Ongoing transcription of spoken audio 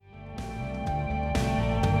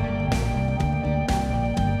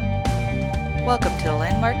Welcome to the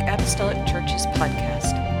Landmark Apostolic Church's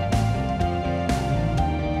podcast.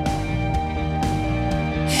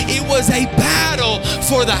 It was a battle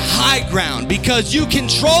for the high ground, because you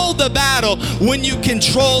control the battle when you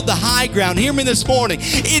control the high ground. Hear me this morning.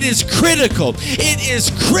 It is critical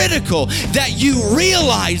that you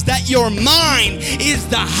realize that your mind is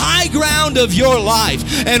the high ground of your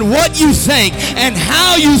life, and what you think and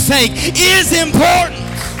how you think is important.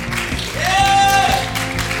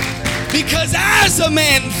 Because as a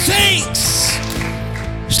man thinks,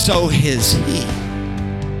 so is he.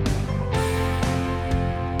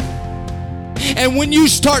 And when you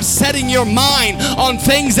start setting your mind on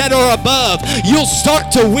things that are above, you'll start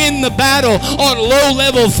to win the battle on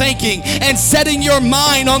low-level thinking. And setting your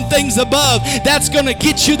mind on things above, that's going to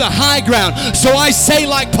get you the high ground. So I say,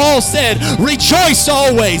 like Paul said, rejoice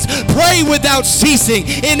always, pray without ceasing,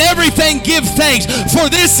 in everything give thanks, for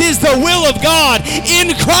this is the will of God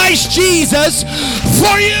in Christ Jesus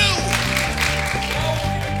for you.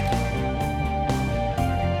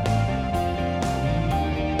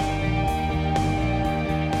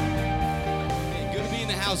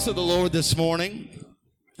 Of the Lord this morning.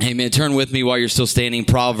 Amen. Turn with me while you're still standing.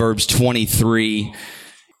 Proverbs 23.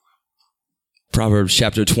 Proverbs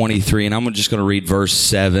chapter 23. And I'm just going to read verse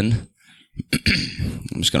 7.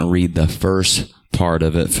 I'm just going to read the first part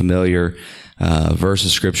of it. Familiar verse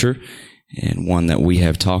of Scripture, and one that we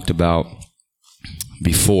have talked about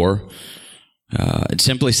before. It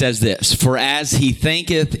simply says this: for as he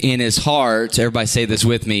thinketh in his heart, everybody say this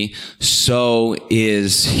with me, so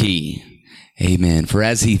is he. Amen. For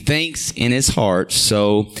as he thinks in his heart,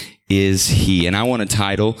 so is he. And I want to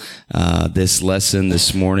title this lesson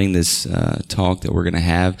this morning, this talk that we're going to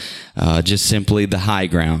have, just simply the high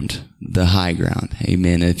ground. The high ground.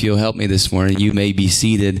 Amen. And if you'll help me this morning, you may be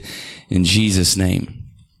seated in Jesus' name.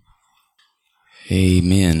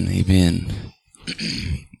 Amen. Amen.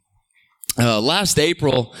 Last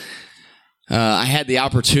April, I had the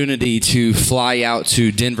opportunity to fly out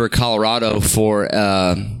to Denver, Colorado for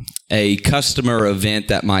a customer event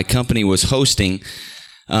that my company was hosting.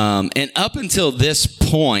 And up until this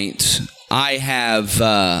point, I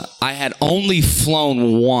had only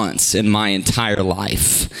flown once in my entire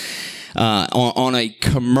life on a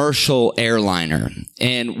commercial airliner.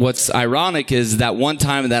 And what's ironic is that one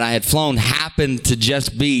time that I had flown happened to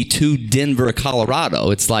just be to Denver, Colorado.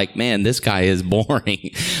 It's like, man, this guy is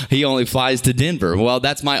boring. He only flies to Denver. Well,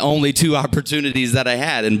 that's my only two opportunities that I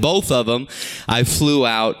had. And both of them, I flew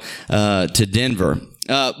out to Denver.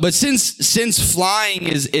 But since flying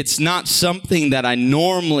it's not something that I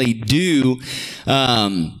normally do,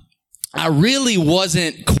 I really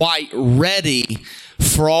wasn't quite ready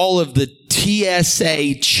for all of the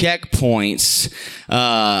TSA checkpoints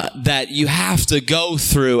that you have to go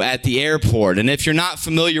through at the airport. And if you're not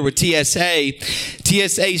familiar with TSA,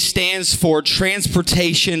 TSA stands for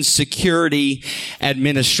Transportation Security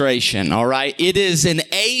Administration, all right? It is an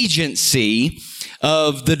agency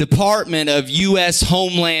of the Department of U.S.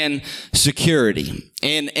 Homeland Security.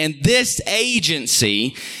 And this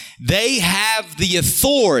agency, they have the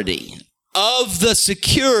authority of the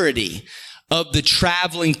security of the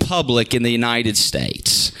traveling public in the United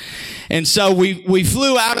States. And so we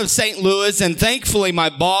flew out of St. Louis, and thankfully my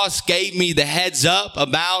boss gave me the heads up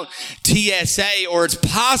about TSA, or it's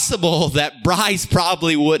possible that Bryce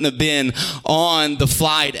probably wouldn't have been on the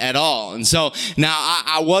flight at all. And so now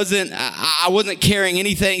I wasn't carrying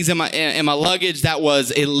any things in my luggage that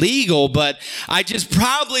was illegal, but I just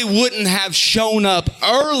probably wouldn't have shown up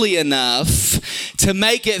early enough to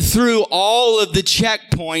make it through all of the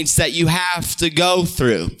checkpoints that you have to go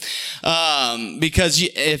through. Because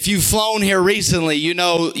if you've flown here recently, you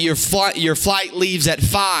know your flight leaves at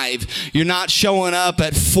 5. You're not showing up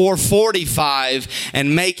at 4:45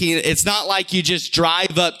 and it's not like you just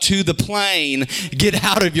drive up to the plane, get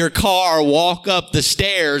out of your car, walk up the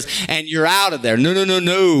stairs, and you're out of there.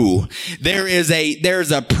 No.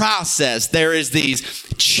 There's a process. There is these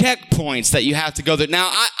checkpoints that you have to go through. Now,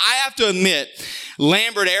 I have to admit,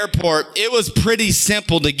 Lambert Airport, it was pretty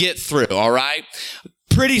simple to get through, all right?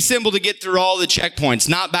 Pretty simple to get through all the checkpoints.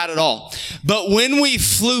 Not bad at all. But when we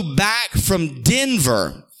flew back from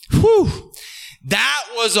Denver, that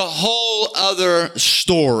was a whole other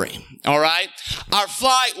story. All right. Our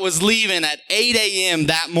flight was leaving at 8 a.m.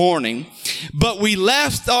 that morning, but we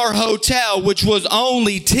left our hotel, which was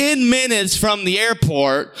only 10 minutes from the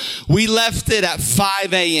airport. We left it at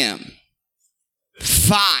 5 a.m.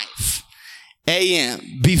 5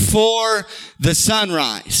 a.m. before the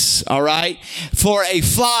sunrise, all right, for a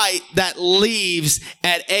flight that leaves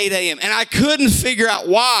at 8 a.m. And I couldn't figure out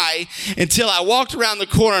why until I walked around the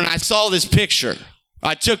corner and I saw this picture.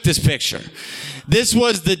 I took this picture. This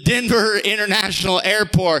was the Denver International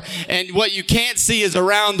Airport, and what you can't see is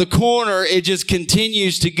around the corner, it just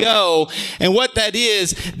continues to go. And what that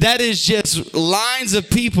is just lines of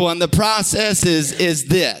people, and the process is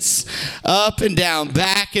this. Up and down,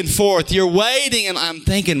 back and forth. You're waiting, and I'm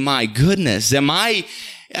thinking, my goodness,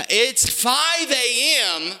 it's 5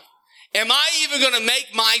 a.m., am I even going to make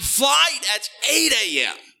my flight at 8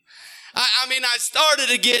 a.m.? I started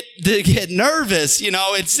to get nervous.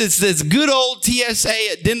 It's this good old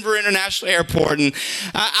TSA at Denver International Airport, and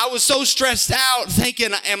I was so stressed out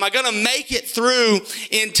thinking, am I going to make it through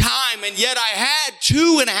in time? And yet I had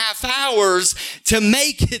 2.5 hours to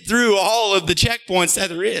make it through all of the checkpoints that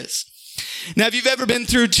there is. Now, if you've ever been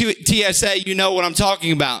through TSA, you know what I'm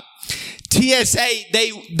talking about. TSA,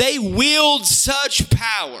 they wield such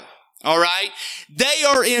power. All right. They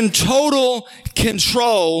are in total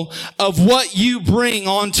control of what you bring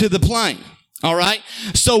onto the plane. All right.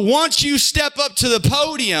 So once you step up to the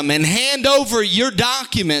podium and hand over your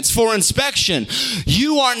documents for inspection,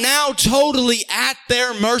 you are now totally at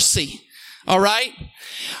their mercy. All right.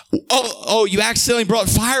 Oh, you accidentally brought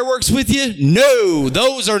fireworks with you? No,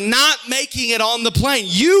 those are not making it on the plane.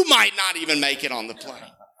 You might not even make it on the plane.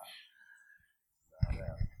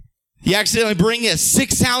 You accidentally bring a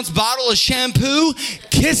 6-ounce bottle of shampoo,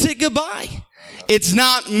 kiss it goodbye. It's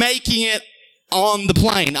not making it on the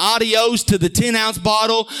plane. Adios to the 10-ounce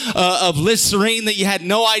bottle of Listerine that you had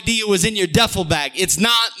no idea was in your duffel bag. It's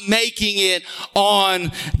not making it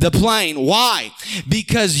on the plane. Why?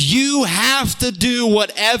 Because you have to do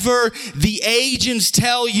whatever the agents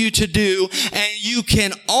tell you to do, and you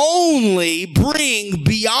can only bring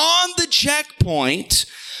beyond the checkpoint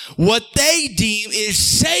what they deem is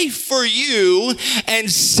safe for you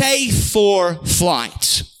and safe for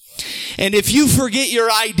flight. And if you forget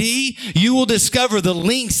your ID, you will discover the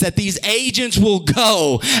lengths that these agents will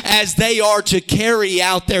go as they are to carry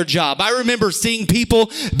out their job. I remember seeing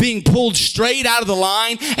people being pulled straight out of the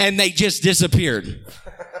line and they just disappeared.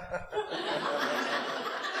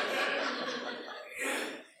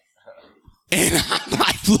 And I'm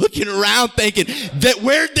like looking around thinking, that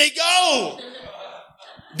where'd they go?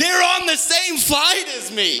 They're on the same flight as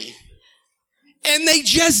me. And they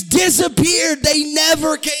just disappeared. They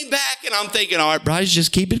never came back. And I'm thinking, all right, Bryce,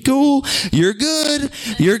 just keep it cool. You're good.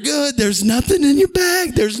 You're good. There's nothing in your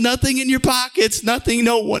bag. There's nothing in your pockets. Nothing,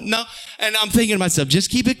 no. And I'm thinking to myself, just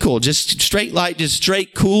keep it cool. Just straight light, just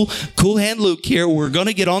straight, cool hand Luke here. We're going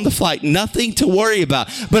to get on the flight. Nothing to worry about.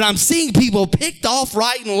 But I'm seeing people picked off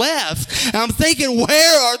right and left. And I'm thinking,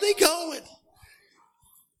 where are they going?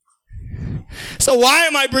 So why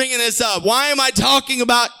am I bringing this up? Why am I talking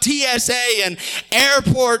about TSA and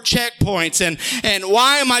airport checkpoints? And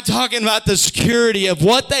why am I talking about the security of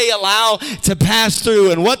what they allow to pass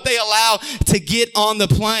through and what they allow to get on the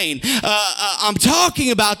plane? I'm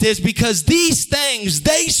talking about this because these things,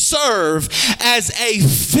 they serve as a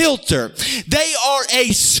filter. They are a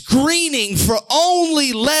screening for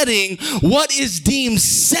only letting what is deemed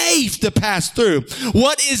safe to pass through.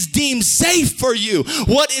 What is deemed safe for you.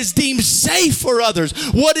 What is deemed safe for others.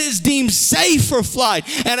 What is deemed safe for flight.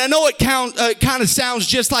 And I know it kind of sounds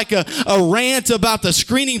just like a rant about the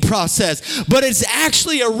screening process, but it's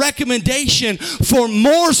actually a recommendation for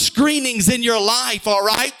more screenings in your life, all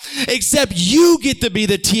right? Except you get to be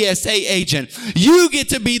the TSA agent. You get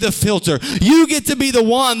to be the filter. You get to be the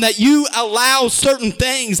one that you allow certain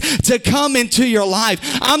things to come into your life.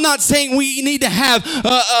 I'm not saying we need to have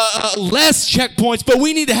less checkpoints, but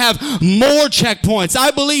we need to have more checkpoints.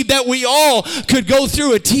 I believe that we all could go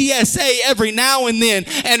through a TSA every now and then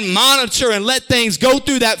and monitor and let things go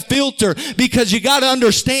through that filter, because you got to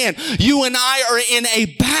understand, you and I are in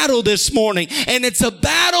a battle this morning, and it's a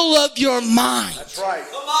battle of your mind. That's right.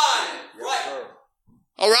 Come on. Right.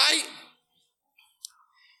 All right?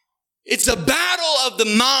 It's a battle of the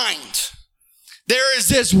mind. There is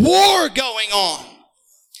this war going on,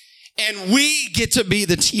 and we get to be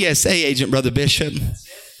the TSA agent, Brother Bishop.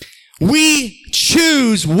 We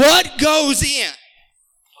choose what goes in.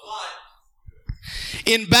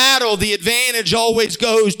 In battle, the advantage always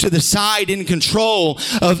goes to the side in control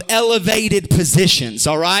of elevated positions,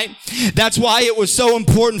 all right? That's why it was so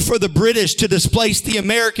important for the British to displace the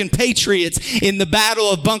American patriots in the Battle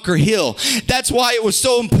of Bunker Hill. That's why it was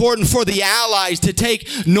so important for the Allies to take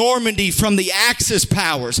Normandy from the Axis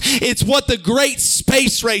powers. It's what the great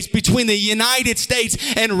space race between the United States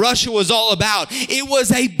and Russia was all about. It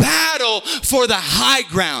was a battle for the high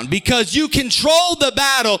ground, because you control the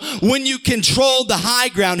battle when you control the high high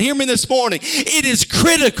ground. Hear me this morning. It is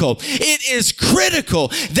critical. It is critical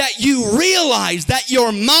that you realize that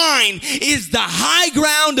your mind is the high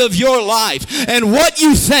ground of your life. And what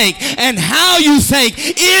you think and how you think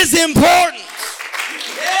is important.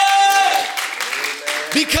 Yeah.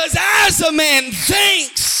 Because as a man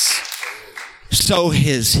thinks, so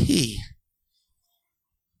is he.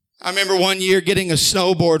 I remember one year getting a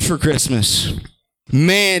snowboard for Christmas.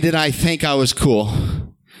 Man, did I think I was cool.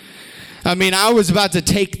 I mean, I was about to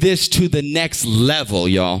take this to the next level,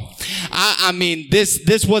 y'all. I mean,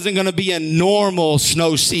 this wasn't going to be a normal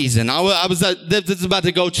snow season. This is about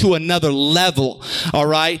to go to another level, all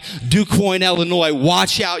right? DuQuoin, Illinois.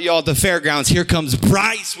 Watch out, y'all, at the fairgrounds. Here comes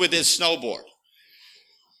Bryce with his snowboard.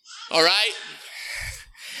 All right?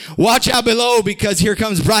 Watch out below, because here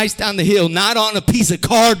comes Bryce down the hill, not on a piece of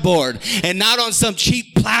cardboard and not on some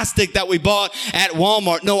cheap plastic that we bought at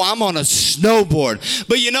Walmart. No, I'm on a snowboard.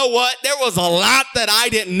 But you know what? There was a lot that I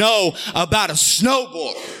didn't know about a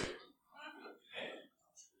snowboard.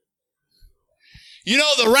 You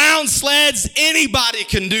know, the round sleds, anybody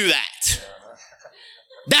can do that.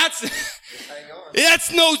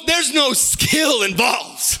 There's no skill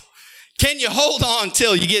involved. Can you hold on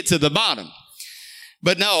till you get to the bottom?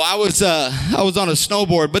 But no, I was on a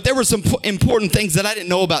snowboard, but there were some important things that I didn't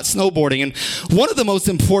know about snowboarding. And one of the most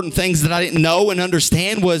important things that I didn't know and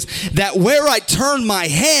understand was that where I turned my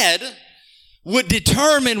head would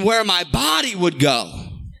determine where my body would go.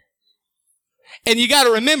 And you got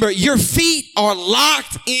to remember, your feet are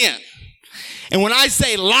locked in. And when I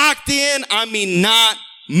say locked in, I mean not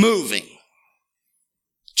moving.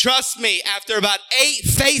 Trust me, after about 8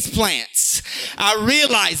 face plants, I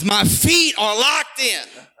realized my feet are locked in.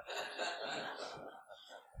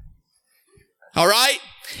 All right?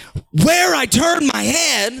 Where I turned my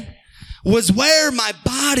head was where my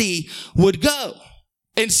body would go.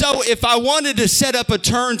 And so if I wanted to set up a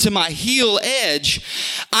turn to my heel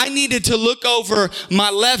edge, I needed to look over my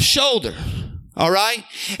left shoulder. All right?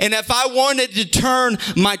 And if I wanted to turn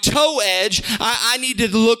my toe edge, I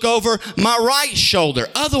needed to look over my right shoulder.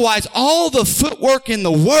 Otherwise, all the footwork in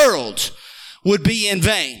the world would be in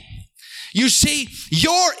vain. You see,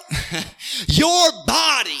 your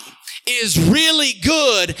body is really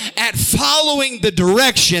good at following the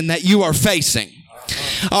direction that you are facing.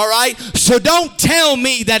 All right? So don't tell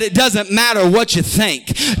me that it doesn't matter what you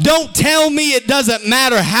think. Don't tell me it doesn't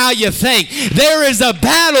matter how you think. There is a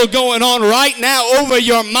battle going on right now over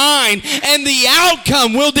your mind, and the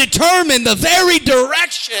outcome will determine the very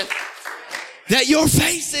direction that you're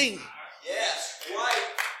facing. Yes,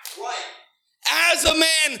 right. As a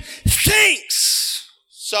man thinks,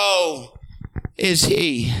 so is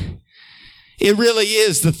he. It really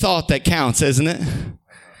is the thought that counts, isn't it?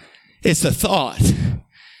 It's the thought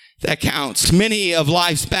that counts. Many of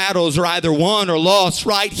life's battles are either won or lost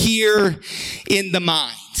right here in the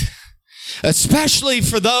mind. Especially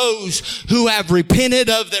for those who have repented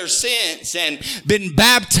of their sins and been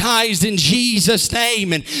baptized in Jesus'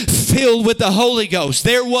 name and filled with the Holy Ghost.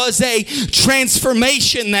 There was a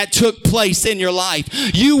transformation that took place in your life.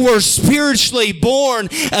 You were spiritually born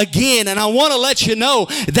again. And I want to let you know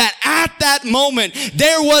that at that moment,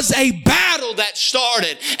 there was a battle that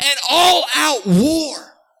started, an all-out war.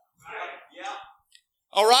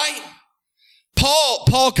 All right?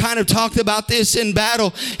 Paul kind of talked about this in battle.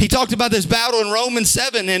 He talked about this battle in Romans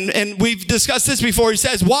 7, and we've discussed this before. He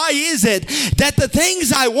says, why is it that the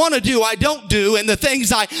things I want to do, I don't do, and the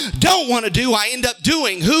things I don't want to do, I end up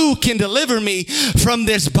doing? Who can deliver me from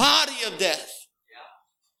this body of death?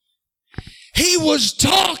 He was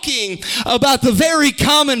talking about the very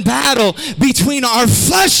common battle between our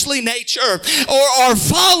fleshly nature or our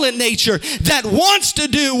fallen nature that wants to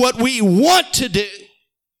do what we want to do.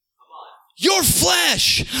 Your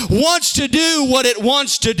flesh wants to do what it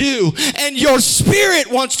wants to do, and your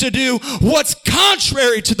spirit wants to do what's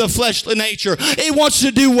contrary to the fleshly nature. It wants to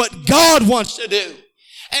do what God wants to do.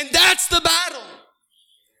 And that's the battle.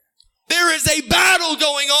 There is a battle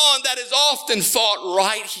going on that is often fought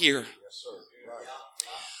right here.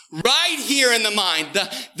 Right here in the mind, the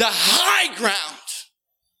high ground.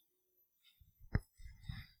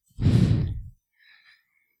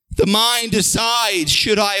 The mind decides,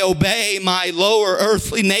 should I obey my lower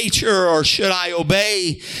earthly nature or should I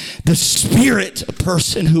obey the spirit, a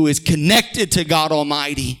person who is connected to God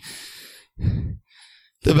Almighty?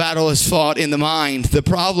 The battle is fought in the mind. The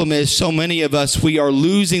problem is so many of us, we are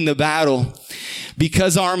losing the battle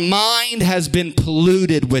because our mind has been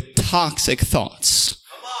polluted with toxic thoughts.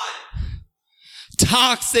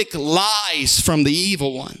 Toxic lies from the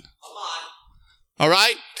evil one. All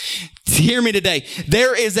right? Hear me today.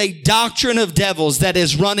 There is a doctrine of devils that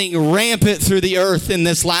is running rampant through the earth in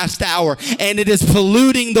this last hour, and it is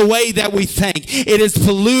polluting the way that we think. It is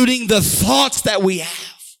polluting the thoughts that we have.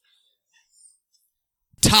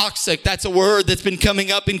 Toxic, that's a word that's been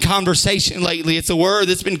coming up in conversation lately. It's a word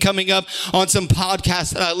that's been coming up on some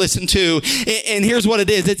podcasts that I listen to. And here's what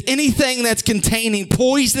it is. It's anything that's containing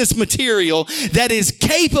poisonous material that is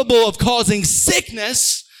capable of causing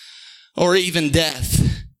sickness or even death.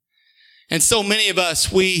 And so many of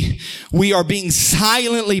us, we are being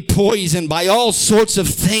silently poisoned by all sorts of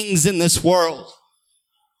things in this world.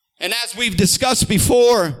 And as we've discussed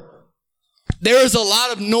before, there is a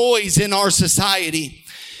lot of noise in our society.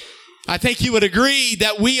 I think you would agree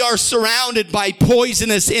that we are surrounded by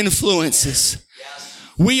poisonous influences.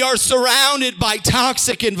 We are surrounded by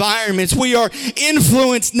toxic environments. We are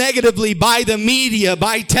influenced negatively by the media,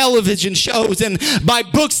 by television shows, and by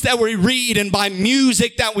books that we read, and by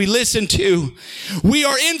music that we listen to. We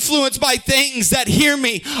are influenced by things that, hear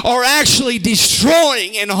me, are actually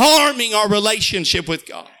destroying and harming our relationship with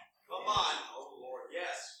God.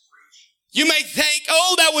 You may think,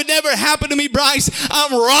 oh, that would never happen to me, Bryce.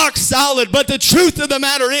 I'm rock solid. But the truth of the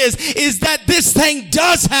matter is that this thing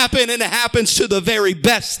does happen, and it happens to the very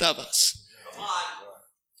best of us.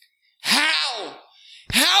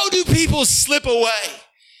 How do people slip away?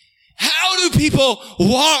 How do people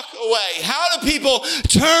walk away? How do people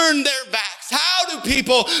turn their backs? How do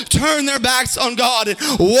people turn their backs on God and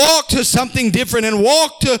walk to something different and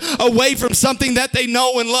walk away from something that they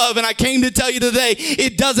know and love? And I came to tell you today,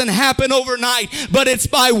 it doesn't happen overnight, but it's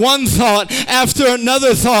by one thought after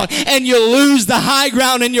another thought, and you lose the high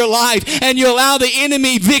ground in your life, and you allow the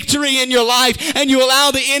enemy victory in your life, and you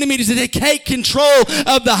allow the enemy to take control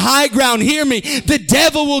of the high ground. Hear me. The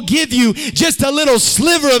devil will give you just a little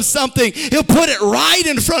sliver of something. He'll put it right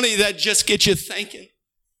in front of you that just gets you thinking.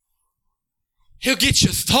 He'll get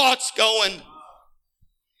your thoughts going.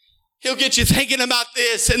 He'll get you thinking about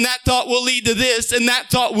this, and that thought will lead to this, and that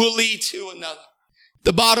thought will lead to another.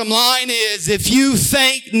 The bottom line is, if you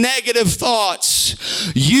think negative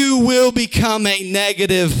thoughts, you will become a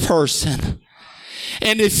negative person.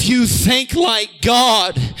 And if you think like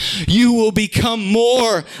God, you will become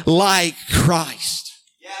more like Christ.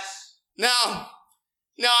 Yes. Now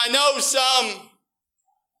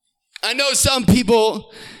I know some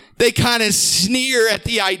people, they kind of sneer at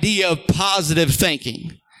the idea of positive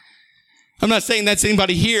thinking. I'm not saying that's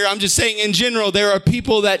anybody here. I'm just saying in general, there are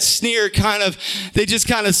people that sneer they just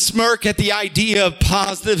kind of smirk at the idea of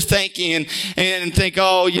positive thinking and think,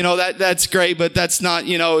 oh, that's great, but that's not,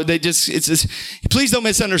 please don't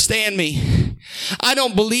misunderstand me. I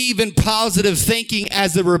don't believe in positive thinking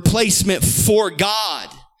as a replacement for God,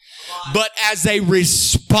 but as a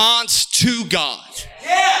response to God.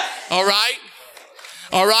 All right?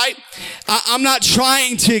 All right? I'm not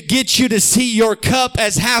trying to get you to see your cup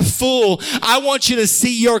as half full. I want you to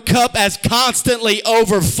see your cup as constantly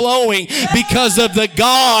overflowing because of the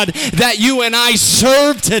God that you and I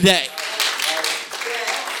serve today.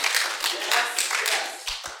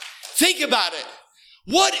 Think about it.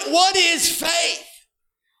 What is faith?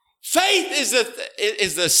 Faith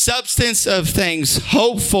is the substance of things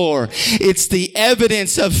hoped for. It's the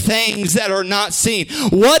evidence of things that are not seen.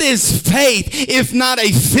 What is faith if not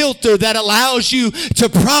a filter that allows you to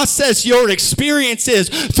process your experiences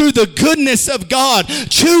through the goodness of God,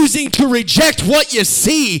 choosing to reject what you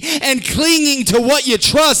see and clinging to what you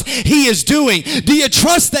trust He is doing? Do you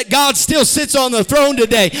trust that God still sits on the throne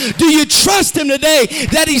today? Do you trust Him today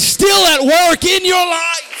that He's still at work in your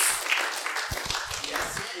life?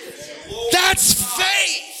 That's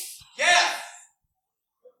faith. Yeah.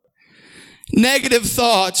 Negative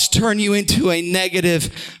thoughts turn you into a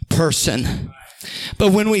negative person.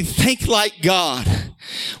 But when we think like God,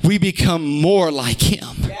 we become more like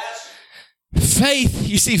Him. Yes. Faith,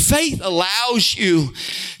 you see, faith allows you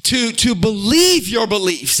to believe your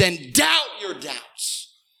beliefs and doubt your doubts.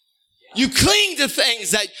 You cling to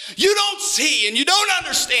things that you don't see and you don't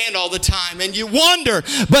understand all the time, and you wonder.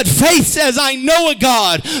 But faith says, I know a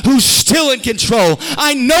God who's still in control.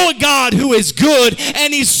 I know a God who is good,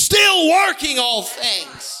 and He's still working all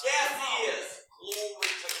things. Yes, He is. Glory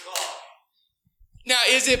to God. Now,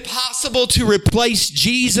 is it possible to replace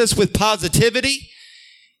Jesus with positivity?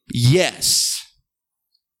 Yes.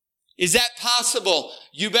 Is that possible?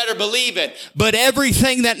 You better believe it. But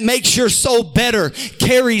everything that makes your soul better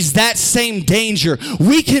carries that same danger.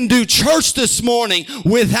 We can do church this morning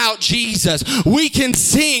without Jesus. We can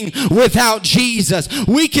sing without Jesus.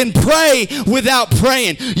 We can pray without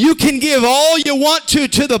praying. You can give all you want to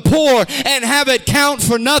the poor and have it count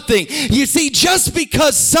for nothing. You see, just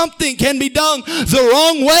because something can be done the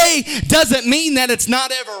wrong way doesn't mean that it's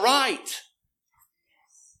not ever right.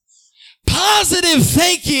 Positive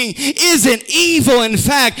thinking isn't evil. In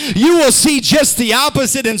fact, you will see just the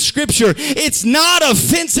opposite in Scripture. It's not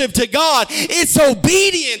offensive to God. It's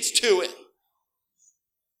obedience to it.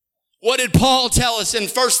 What did Paul tell us in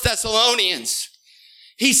 1 Thessalonians?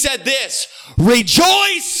 He said this,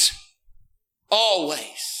 rejoice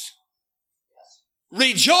always.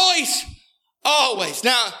 Rejoice always.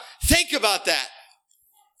 Now, think about that.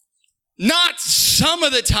 Not some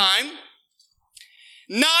of the time.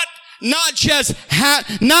 Not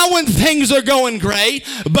when things are going great,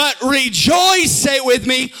 but rejoice, say it with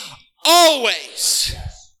me, always.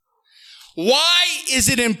 Why is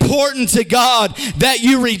it important to God that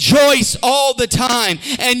you rejoice all the time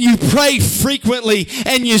and you pray frequently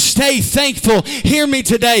and you stay thankful? Hear me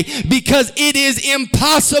today, because it is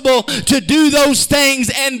impossible to do those things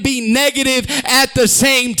and be negative at the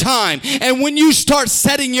same time. And when you start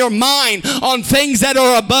setting your mind on things that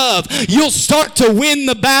are above, you'll start to win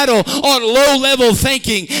the battle on low-level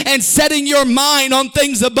thinking, and setting your mind on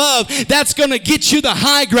things above, that's going to get you the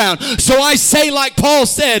high ground. So I say, like Paul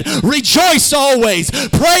said, rejoice always,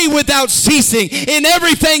 pray without ceasing, in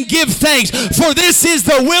everything give thanks, for this is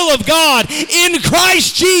the will of God in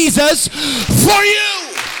Christ Jesus for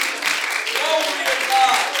you. Glory to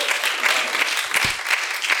God.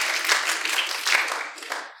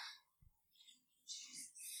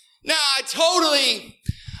 Now I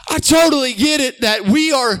totally get it that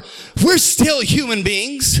we're still human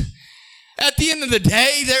beings. At the end of the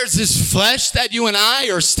day, there's this flesh that you and I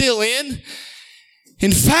are still in.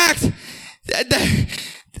 In fact, the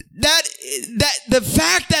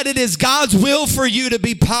fact that it is God's will for you to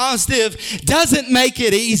be positive doesn't make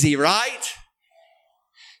it easy, right?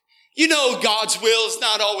 You know, God's will is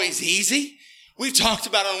not always easy. We've talked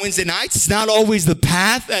about on Wednesday nights, it's not always the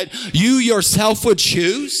path that you yourself would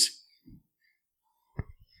choose.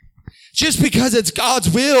 Just because it's God's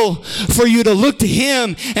will for you to look to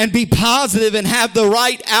Him and be positive and have the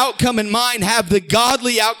right outcome in mind, have the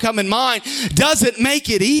godly outcome in mind, doesn't make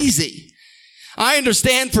it easy. I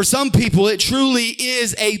understand for some people it truly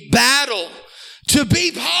is a battle to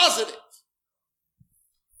be positive.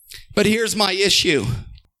 But here's my issue.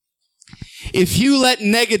 If you let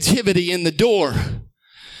negativity in the door,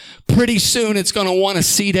 pretty soon it's going to want a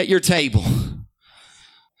seat at your table.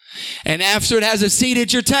 And after it has a seat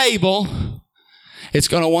at your table, it's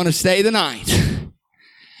going to want to stay the night.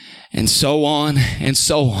 And so on and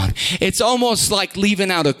so on. It's almost like leaving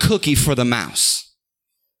out a cookie for the mouse.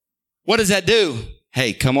 What does that do?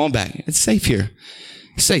 Hey, come on back. It's safe here.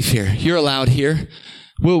 Safe here. You're allowed here.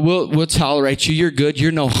 We'll tolerate you. You're good.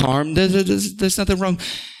 You're no harm. There's nothing wrong.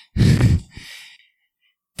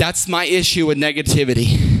 That's my issue with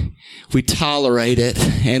negativity. We tolerate it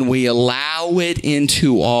and we allow it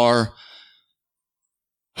into our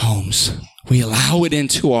homes. We allow it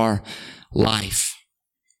into our life.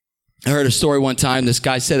 I heard a story one time. This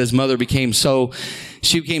guy said his mother became so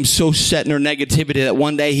set in her negativity that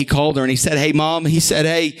one day he called her and he said, "Hey, Mom," he said,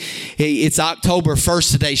 hey, it's October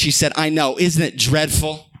 1st today. She said, "I know. Isn't it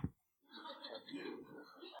dreadful?"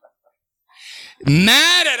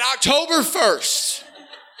 Mad at October 1st.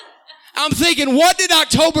 I'm thinking, what did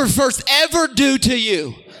October 1st ever do to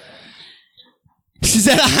you? She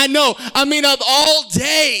said, "I know. I mean, of all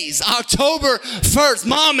days, October 1st.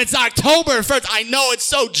 Mom, it's October 1st. I know, it's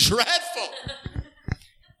so dreadful."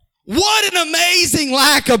 What an amazing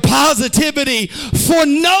lack of positivity for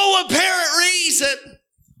no apparent reason.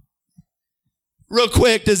 Real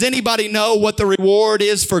quick, does anybody know what the reward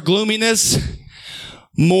is for gloominess?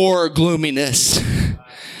 More gloominess.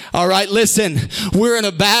 All right, listen, we're in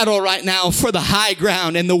a battle right now for the high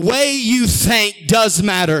ground, and the way you think does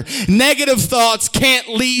matter. Negative thoughts can't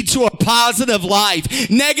lead to a positive life.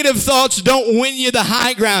 Negative thoughts don't win you the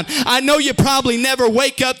high ground. I know you probably never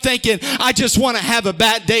wake up thinking, "I just want to have a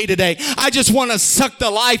bad day today. I just want to suck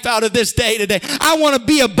the life out of this day today. I want to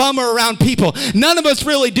be a bummer around people." None of us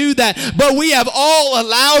really do that, but we have all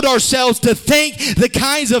allowed ourselves to think the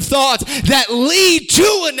kinds of thoughts that lead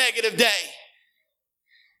to a negative day.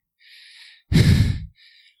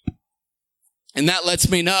 And that lets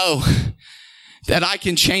me know that I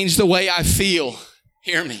can change the way I feel.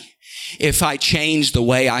 Hear me. If I change the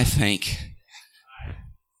way I think.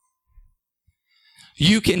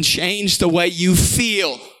 You can change the way you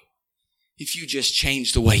feel if you just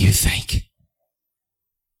change the way you think.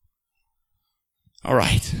 All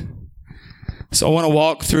right. So I want to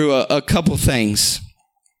walk through a couple things.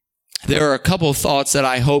 There are a couple of thoughts that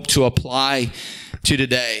I hope to apply to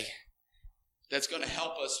today that's going to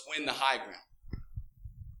help us win the high ground.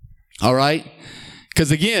 All right? Because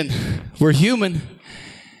again, we're human.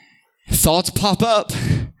 Thoughts pop up.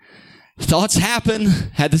 Thoughts happen.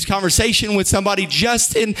 Had this conversation with somebody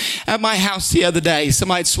just at my house the other day.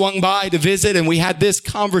 Somebody had swung by to visit and we had this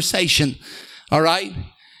conversation. All right?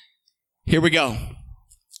 Here we go.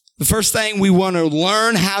 The first thing we want to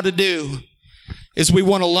learn how to do is we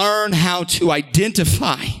want to learn how to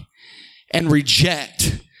identify and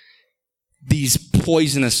reject these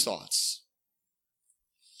poisonous thoughts.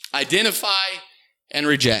 Identify and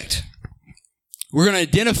reject. We're going to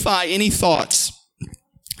identify any thoughts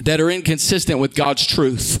that are inconsistent with God's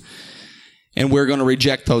truth, and we're going to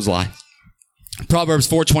reject those lies. Proverbs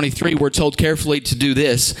 4:23, we're told carefully to do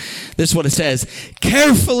this. This is what it says.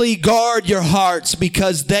 Carefully guard your hearts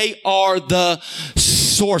because they are the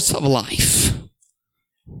source of life.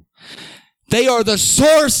 They are the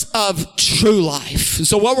source of true life.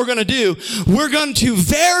 So what we're going to do, we're going to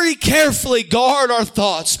very carefully guard our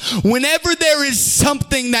thoughts. Whenever there is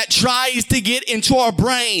something that tries to get into our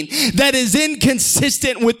brain that is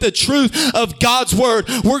inconsistent with the truth of God's word,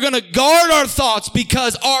 we're going to guard our thoughts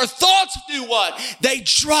because our thoughts do what? They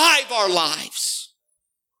drive our lives.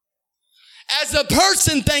 As a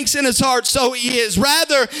person thinks in his heart, so he is.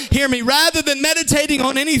 Rather than meditating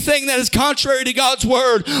on anything that is contrary to God's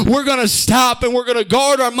word, we're going to stop and we're going to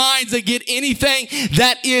guard our minds against anything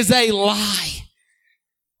that is a lie.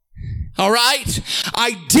 All right?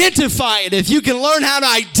 Identify it. If you can learn how to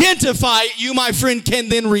identify it, you, my friend, can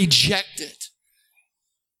then reject it.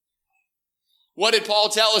 What did Paul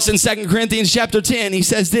tell us in 2 Corinthians chapter 10? He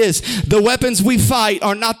says this, the weapons we fight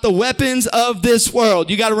are not the weapons of this world.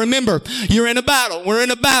 You got to remember, you're in a battle. We're in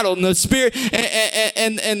a battle, and the spirit,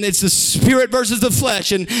 and it's the spirit versus the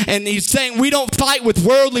flesh. And he's saying we don't fight with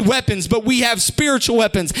worldly weapons, but we have spiritual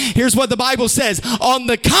weapons. Here's what the Bible says. On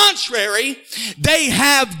the contrary, they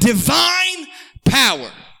have divine power.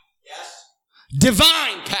 Yes.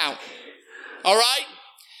 Divine power. All right?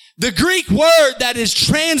 The Greek word that is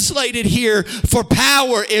translated here for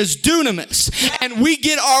power is dunamis. And we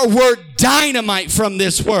get our word dynamite from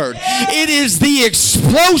this word. It is the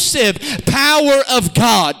explosive power of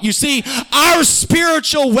God. You see, our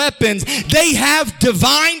spiritual weapons, they have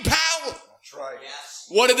divine power. That's right.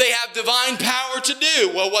 What do they have divine power to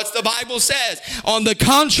do? Well, what's the Bible says? On the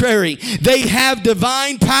contrary, they have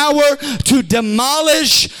divine power to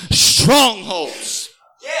demolish strongholds.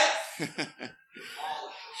 Yeah.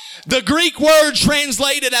 The Greek word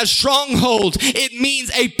translated as stronghold, it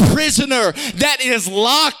means a prisoner that is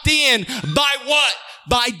locked in by what?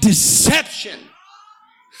 By deception.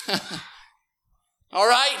 All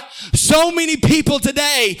right? So many people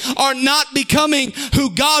today are not becoming who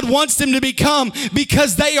God wants them to become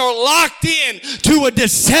because they are locked in to a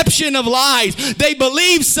deception of lies. They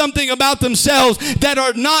believe something about themselves that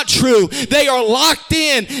are not true. They are locked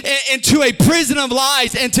into a prison of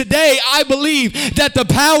lies. And today I believe that the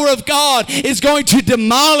power of God is going to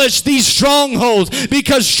demolish these strongholds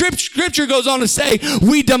because Scripture goes on to say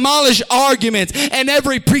we demolish arguments and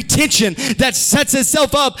every pretension that sets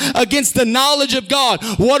itself up against the knowledge of God.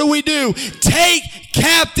 What do? Take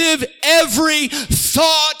captive every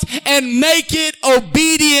thought and make it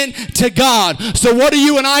obedient to God. So what are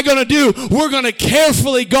you and I going to do? We're going to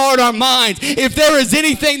carefully guard our minds. If there is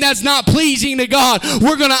anything that's not pleasing to God,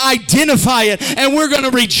 we're going to identify it and we're going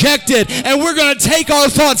to reject it and we're going to take our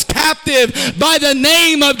thoughts captive by the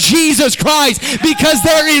name of Jesus Christ because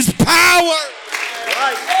there is power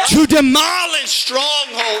to demolish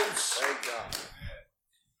strongholds.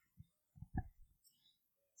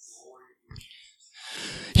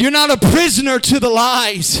 You're not a prisoner to the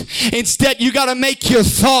lies. Instead, you got to make your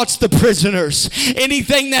thoughts the prisoners.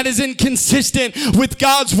 Anything that is inconsistent with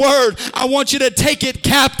God's word, I want you to take it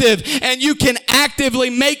captive and you can actively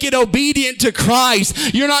make it obedient to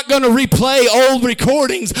Christ. You're not going to replay old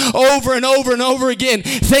recordings over and over and over again.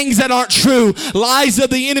 Things that aren't true. Lies of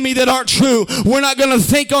the enemy that aren't true. We're not going to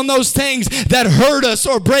think on those things that hurt us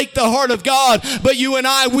or break the heart of God. But you and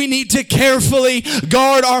I, we need to carefully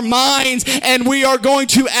guard our minds and we are going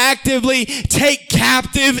to actively take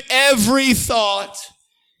captive every thought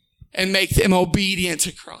and make them obedient to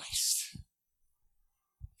Christ.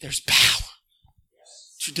 There's power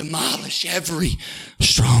to demolish every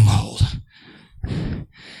stronghold.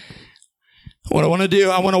 What I want to do,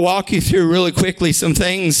 I want to walk you through really quickly some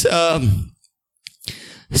things that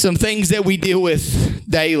we deal with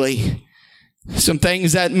daily. Some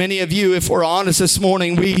things that many of you, if we're honest this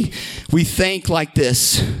morning, we think like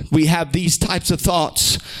this. We have these types of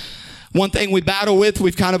thoughts. One thing we battle with,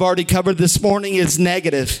 we've kind of already covered this morning, is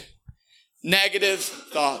negative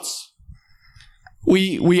thoughts.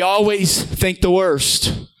 We always think the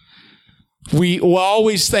worst. We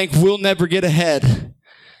always think we'll never get ahead.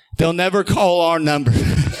 They'll never call our number.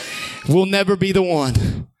 We'll never be the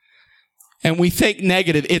one. And we think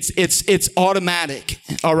negative. It's automatic.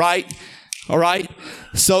 All right? All right?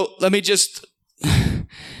 So let me just,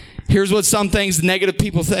 here's what some things negative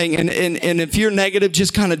people think. And if you're negative,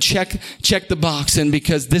 just kind of check the box in,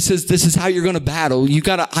 because this is how you're going to battle. You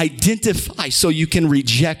got to identify so you can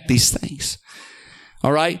reject these things.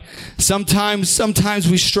 All right? Sometimes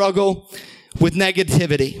we struggle with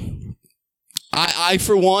negativity. I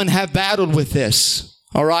for one have battled with this.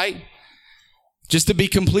 All right? Just to be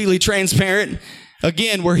completely transparent,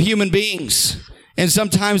 again, we're human beings. And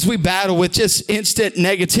sometimes we battle with just instant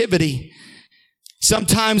negativity.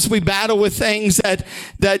 Sometimes we battle with things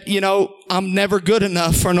that you know, I'm never good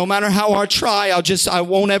enough, or no matter how I try, I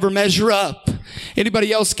won't ever measure up.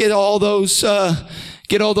 Anybody else get all those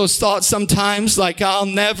thoughts sometimes? Like, I'll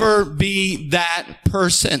never be that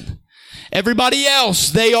person. Everybody else,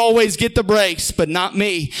 they always get the breaks, but not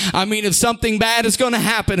me. I mean, if something bad is going to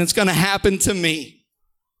happen, it's going to happen to me.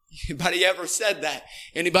 Anybody ever said that?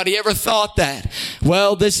 Anybody ever thought that?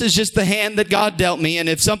 Well, this is just the hand that God dealt me, and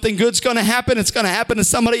if something good's going to happen, it's going to happen to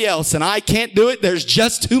somebody else, and I can't do it. There's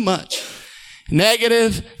just too much.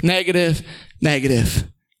 Negative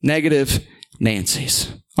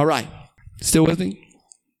Nancy's. All right. Still with me?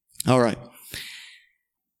 All right.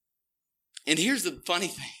 And here's the funny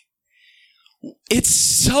thing.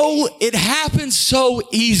 It happens so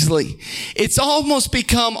easily. It's almost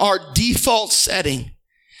become our default setting,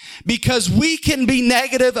 because we can be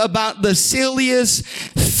negative about the silliest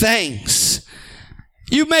things.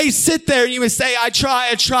 You may sit there and you may say, I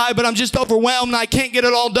try, but I'm just overwhelmed and I can't get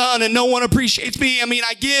it all done and no one appreciates me. I mean,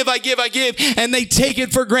 I give, and they take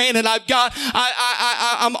it for granted.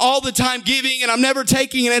 I'm all the time giving and I'm never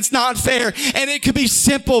taking, and it's not fair. And it could be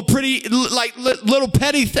simple, pretty, like little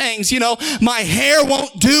petty things. You know, my hair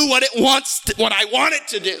won't do what I want it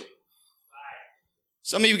to do.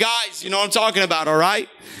 Some of you guys, you know what I'm talking about, all right?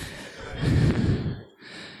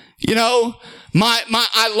 You know,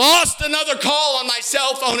 I lost another call on my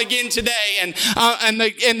cell phone again today, and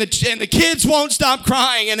the kids won't stop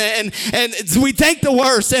crying, and we think the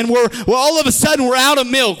worst, and we're all of a sudden we're out of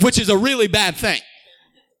milk, which is a really bad thing.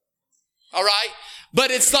 All right?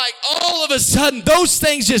 But it's like all of a sudden those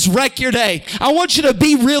things just wreck your day. I want you to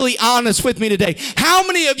be really honest with me today. How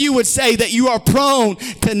many of you would say that you are prone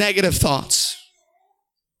to negative thoughts?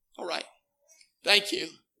 All right. Thank you.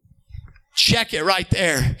 Check it right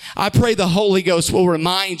there. I pray the Holy Ghost will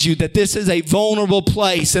remind you that this is a vulnerable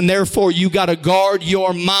place, and therefore you got to guard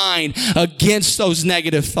your mind against those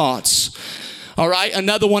negative thoughts. All right.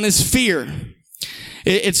 Another one is fear.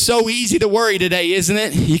 It's so easy to worry today, isn't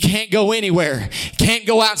it? You can't go anywhere. Can't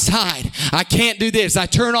go outside. I can't do this. I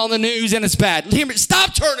turn on the news and it's bad.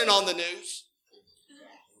 Stop turning on the news.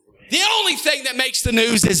 The only thing that makes the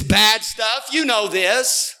news is bad stuff. You know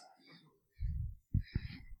this.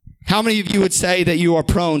 How many of you would say that you are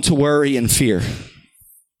prone to worry and fear?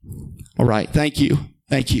 All right. Thank you.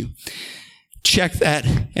 Thank you. Check that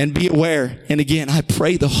and be aware. And again, I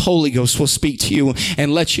pray the Holy Ghost will speak to you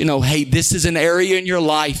and let you know, hey, this is an area in your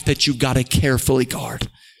life that you've got to carefully guard.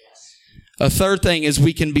 A third thing is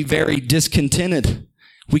we can be very discontented.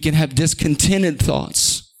 We can have discontented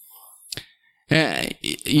thoughts.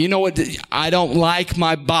 You know what? I don't like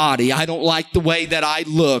my body. I don't like the way that I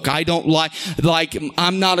look. I don't like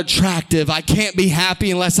I'm not attractive. I can't be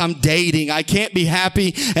happy unless I'm dating. I can't be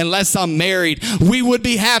happy unless I'm married. We would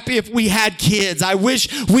be happy if we had kids. I wish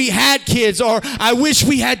we had kids, or I wish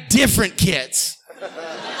we had different kids.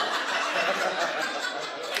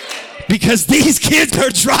 Because these kids are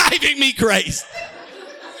driving me crazy.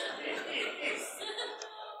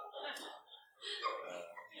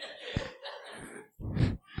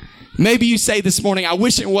 Maybe you say this morning, I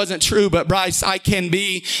wish it wasn't true, but Bryce, I can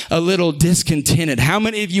be a little discontented. How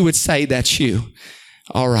many of you would say that's you?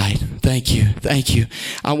 All right. Thank you. Thank you.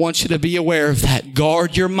 I want you to be aware of that.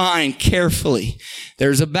 Guard your mind carefully.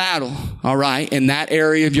 There's a battle. All right. And that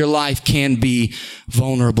area of your life can be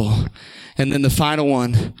vulnerable. And then the final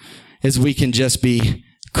one is we can just be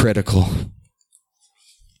critical.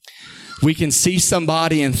 We can see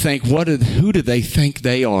somebody and think, who do they think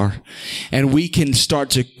they are? And we can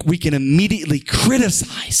immediately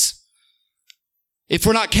criticize. If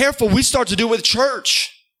we're not careful, we start to do it with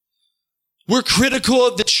church. We're critical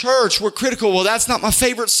of the church. We're critical. Well, that's not my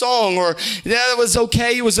favorite song, or that was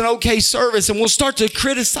okay. It was an okay service. And we'll start to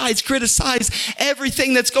criticize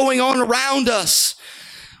everything that's going on around us.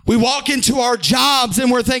 We walk into our jobs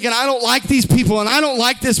and we're thinking, I don't like these people and I don't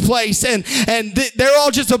like this place. And they're all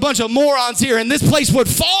just a bunch of morons here. And this place would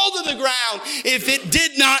fall to the ground if it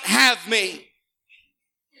did not have me.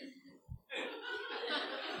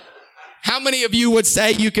 How many of you would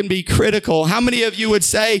say you can be critical? How many of you would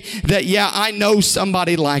say that, yeah, I know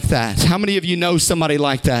somebody like that? How many of you know somebody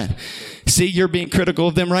like that? See, you're being critical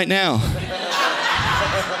of them right now.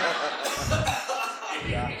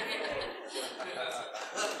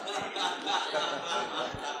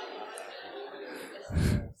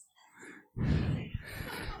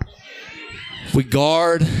 We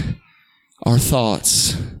guard our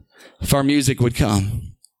thoughts. If our music would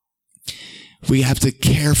come, we have to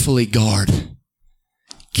carefully guard.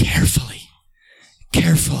 Carefully.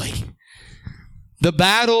 The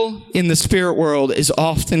battle in the spirit world is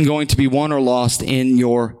often going to be won or lost in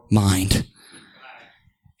your mind.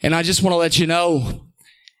 And I just want to let you know,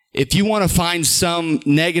 if you want to find some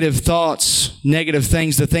negative thoughts, negative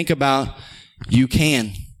things to think about, you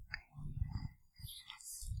can.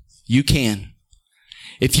 You can.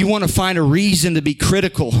 If you want to find a reason to be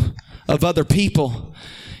critical of other people,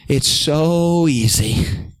 it's so easy.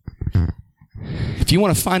 If you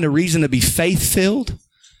want to find a reason to be faith-filled,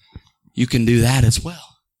 you can do that as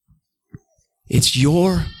well. It's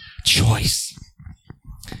your choice.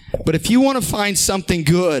 But if you want to find something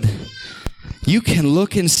good, you can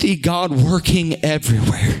look and see God working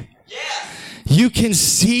everywhere. You can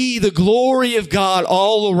see the glory of God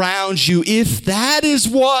all around you if that is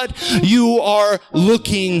what you are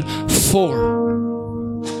looking for.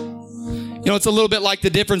 You know, it's a little bit like the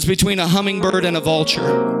difference between a hummingbird and a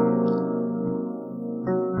vulture.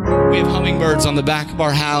 We have hummingbirds on the back of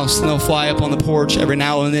our house, and they'll fly up on the porch every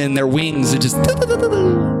now and then. Their wings are just fly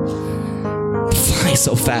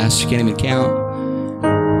so fast you can't even count.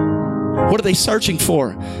 What are they searching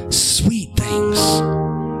for? Sweet things.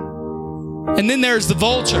 And then there's the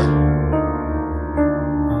vulture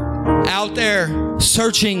out there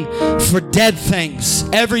searching for dead things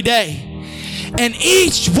every day. And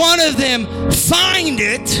each one of them find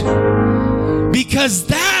it because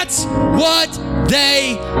that's what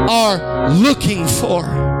they are looking for.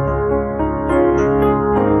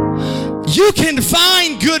 You can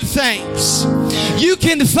find good things. You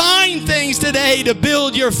can find things today to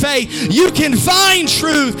build your faith. You can find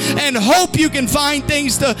truth and hope. You can find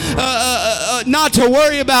things to not to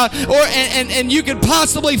worry about, and you can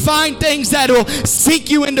possibly find things that will sink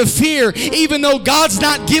you into fear, even though God's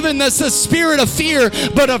not given us a spirit of fear,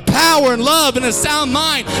 but of power and love and a sound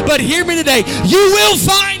mind. But hear me today, you will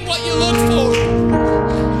find what you look for.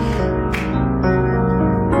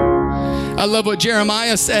 I love what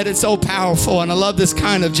Jeremiah said. It's so powerful. And I love this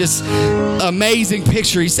kind of just amazing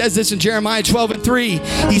picture. He says this in Jeremiah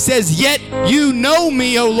 12:3. He says, yet you know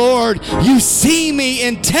me, O Lord. You see me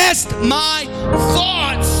and test my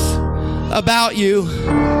thoughts about you.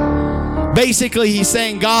 Basically, he's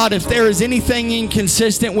saying, God, if there is anything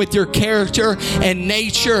inconsistent with your character and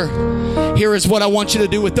nature, here is what I want you to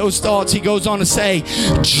do with those thoughts. He goes on to say,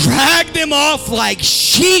 drag them off like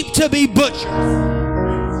sheep to be butchered.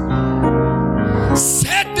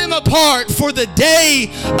 Set them apart for the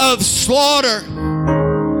day of slaughter.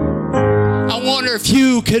 I wonder if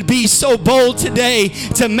you could be so bold today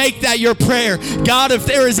to make that your prayer. God, if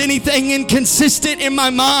there is anything inconsistent in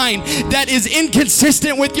my mind that is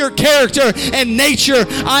inconsistent with your character and nature,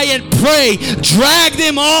 I pray, drag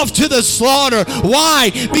them off to the slaughter.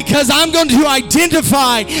 Why? Because I'm going to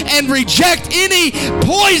identify and reject any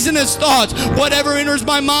poisonous thoughts. Whatever enters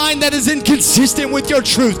my mind that is inconsistent with your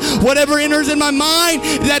truth, whatever enters in my mind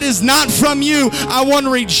that is not from you, I want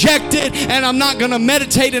to reject it, and I'm not going to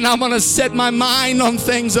meditate, and I'm going to set my mind on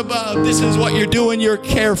things above. This is what you're doing. You're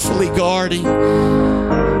carefully guarding.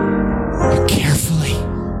 You're carefully.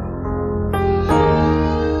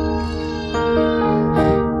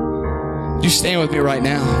 You stand with me right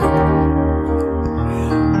now.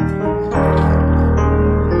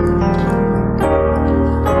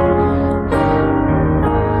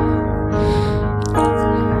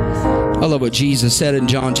 I love what Jesus said in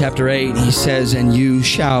John chapter 8. He says, and you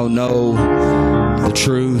shall know the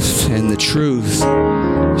truth, and the truth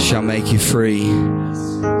shall make you free.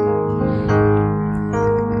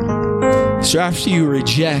 So after you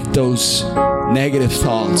reject those negative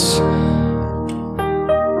thoughts,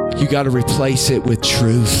 you got to replace it with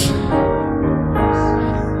truth.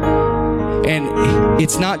 And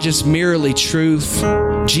it's not just merely truth.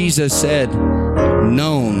 Jesus said,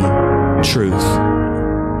 known truth.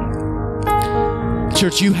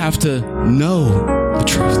 Church, you have to know the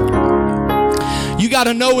truth. You got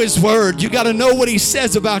to know His Word. You got to know what He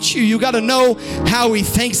says about you. You got to know how He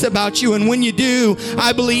thinks about you. And when you do,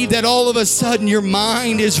 I believe that all of a sudden your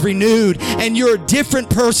mind is renewed and you're a different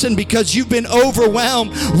person because you've been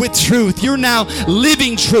overwhelmed with truth. You're now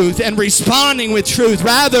living truth and responding with truth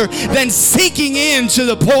rather than sinking into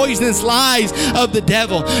the poisonous lies of the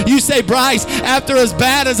devil. You say, Bryce, after as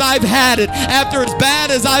bad as I've had it, after as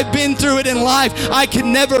bad as I've been through it in life, I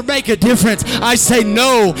can never make a difference. I say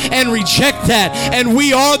no and reject that. And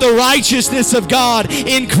we are the righteousness of God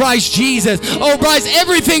in Christ Jesus. Oh, Bryce,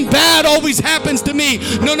 everything bad always happens to me.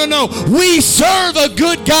 No. We serve a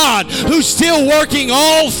good God who's still working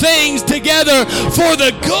all things together for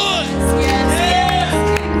the good.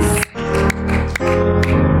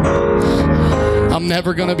 I'm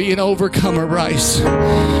never going to be an overcomer, Bryce.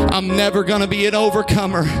 I'm never going to be an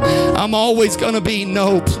overcomer. I'm always going to be,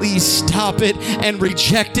 no, please stop it and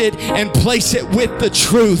reject it and place it with the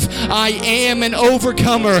truth. I am an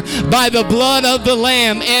overcomer by the blood of the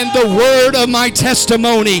Lamb and the word of my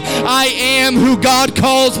testimony. I am who God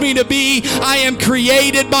calls me to be. I am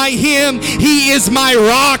created by Him. He is my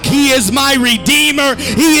rock. He is my redeemer.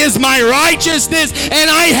 He is my righteousness. And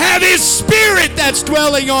I have His Spirit that's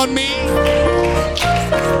dwelling on me.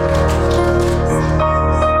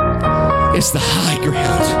 It's the high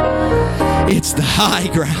ground. It's the high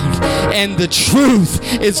ground. And the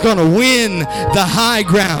truth is going to win the high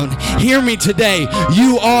ground. Hear me today.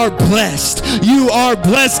 You are blessed. You are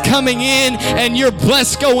blessed coming in and you're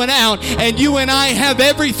blessed going out. And you and I have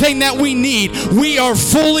everything that we need. We are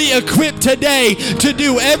fully equipped today to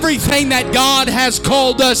do everything that God has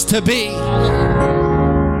called us to be.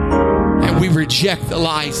 And we reject the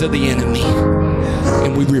lies of the enemy.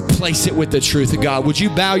 And we replace it with the truth of God. Would you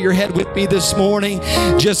bow your head with me this morning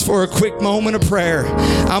just for a quick moment of prayer?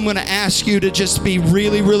 I'm going to ask you to just be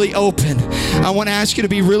really, really open. I want to ask you to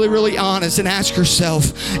be really, really honest and ask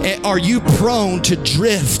yourself, are you prone to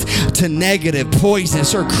drift to negative,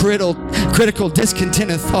 poisonous, or critical,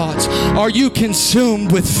 discontented thoughts? Are you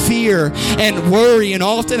consumed with fear and worry and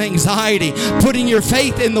often anxiety, putting your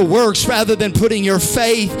faith in the works rather than putting your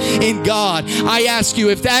faith in God? I ask you,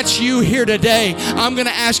 if that's you here today, I'm going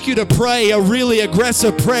to ask you to pray a really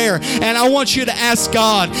aggressive prayer. And I want you to ask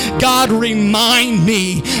God, remind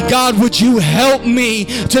me. God, would you help me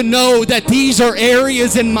to know that these are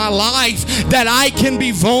areas in my life that I can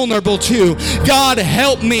be vulnerable to? God,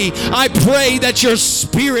 help me. I pray that your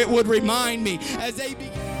Spirit would remind me as they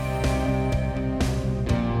begin.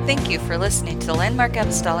 Thank you for listening to the Landmark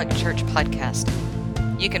Apostolic Church podcast.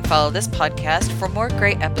 You can follow this podcast for more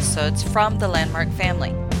great episodes from the Landmark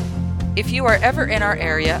family. If you are ever in our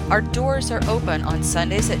area, our doors are open on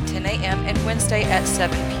Sundays at 10 a.m. and Wednesday at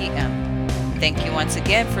 7 p.m. Thank you once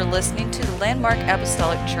again for listening to the Landmark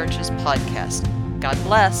Apostolic Church's podcast. God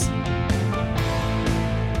bless.